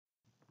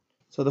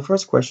So the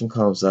first question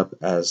comes up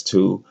as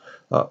to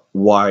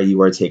why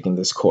you are taking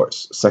this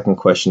course. Second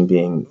question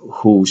being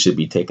who should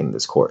be taking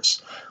this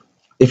course.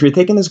 If you're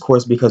taking this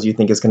course because you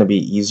think it's going to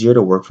be easier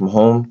to work from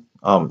home,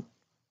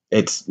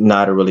 it's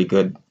not a really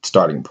good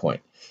starting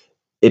point.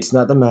 It's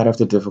not the matter of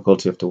the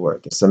difficulty of the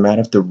work. It's the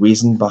matter of the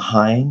reason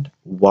behind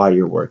why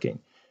you're working.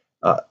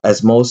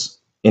 As most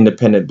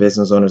independent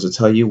business owners will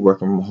tell you,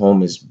 working from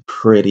home is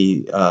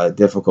pretty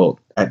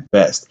difficult at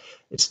best.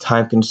 It's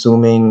time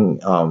consuming.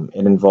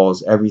 It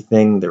involves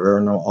everything. There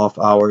are no off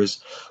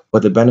hours.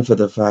 But the benefit of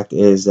the fact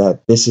is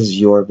that this is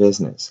your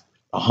business.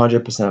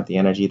 100% of the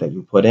energy that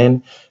you put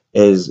in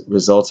is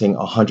resulting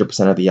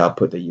 100% of the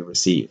output that you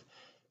receive.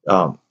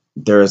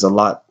 There is a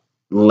lot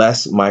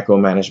less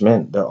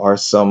micromanagement. There are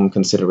some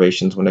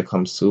considerations when it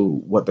comes to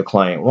what the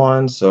client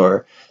wants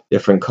or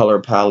different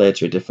color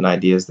palettes or different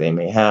ideas they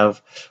may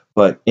have.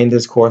 But in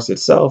this course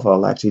itself,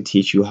 I'll actually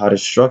teach you how to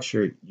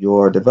structure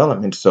your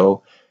development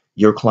so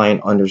your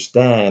client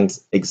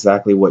understands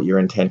exactly what your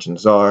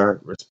intentions are,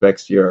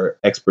 respects your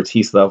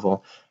expertise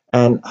level,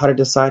 and how to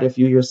decide if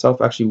you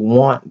yourself actually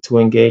want to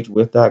engage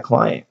with that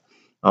client.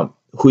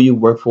 Who you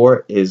work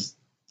for is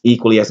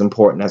equally as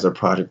important as a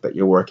project that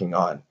you're working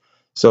on.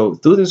 So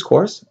through this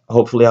course,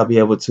 hopefully I'll be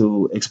able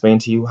to explain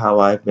to you how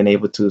I've been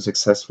able to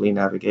successfully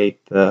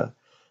navigate the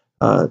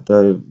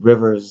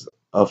rivers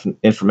of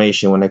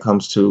information when it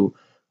comes to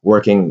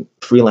working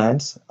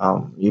freelance.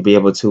 You'll be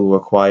able to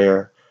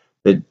acquire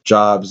the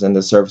jobs and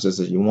the services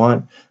that you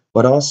want.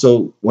 But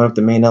also, one of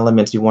the main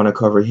elements you want to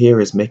cover here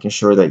is making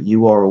sure that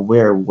you are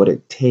aware of what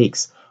it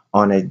takes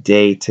on a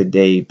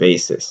day-to-day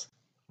basis.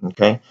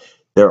 Okay,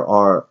 there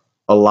are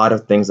a lot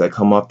of things that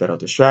come up that'll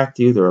distract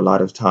you. There are a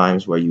lot of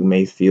times where you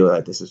may feel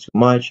that this is too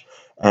much,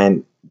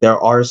 and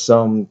there are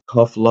some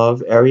tough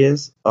love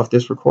areas of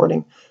this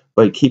recording,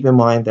 but keep in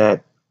mind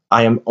that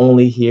I am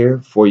only here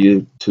for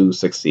you to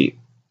succeed.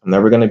 I'm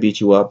never going to beat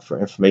you up for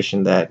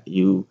information that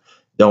you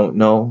don't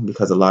know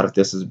because a lot of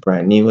this is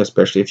brand new,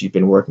 especially if you've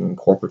been working in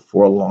corporate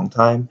for a long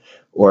time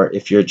or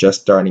if you're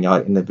just starting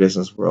out in the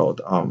business world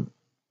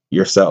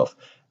yourself.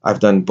 I've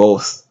done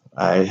both.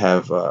 I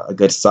have a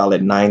good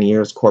solid 9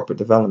 years corporate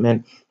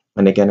development,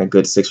 and again, a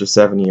good 6 or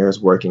 7 years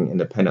working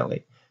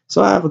independently.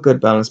 So I have a good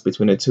balance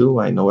between the two.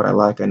 I know what I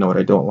like, I know what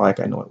I don't like,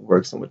 I know what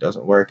works and what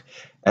doesn't work,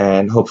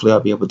 and hopefully I'll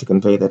be able to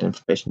convey that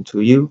information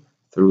to you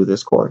through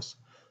this course.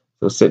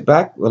 So sit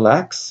back,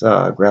 relax,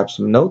 grab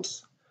some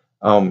notes.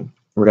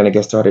 We're going to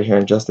get started here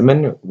in just a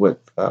minute with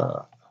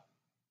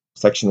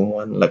section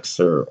one,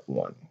 lecture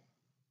one.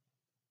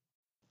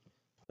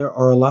 There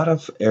are a lot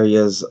of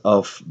areas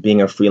of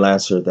being a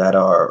freelancer that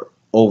are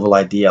over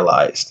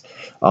idealized.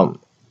 Um,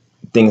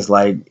 Things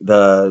like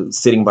the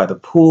sitting by the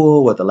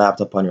pool with the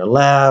laptop on your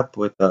lap,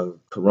 with the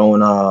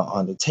Corona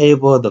on the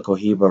table, the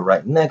Cohiba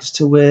right next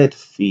to it,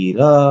 feet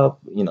up,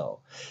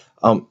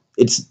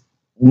 it's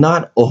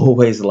not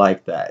always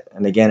like that.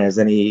 And again, as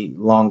any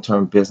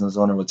long-term business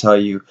owner will tell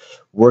you,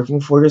 working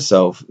for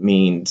yourself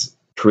means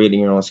creating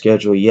your own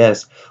schedule,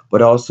 yes,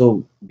 but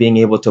also being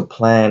able to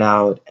plan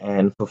out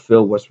and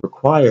fulfill what's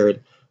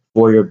required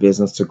for your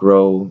business to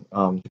grow,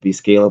 to be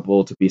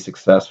scalable, to be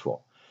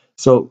successful.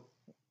 So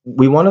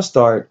we want to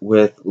start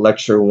with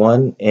lecture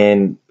one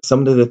and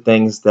some of the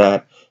things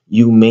that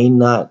you may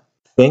not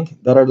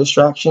think that are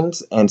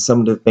distractions and some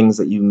of the things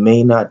that you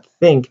may not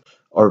think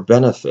are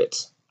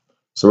benefits.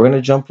 So we're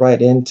going to jump right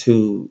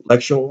into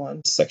lecture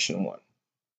one, section one.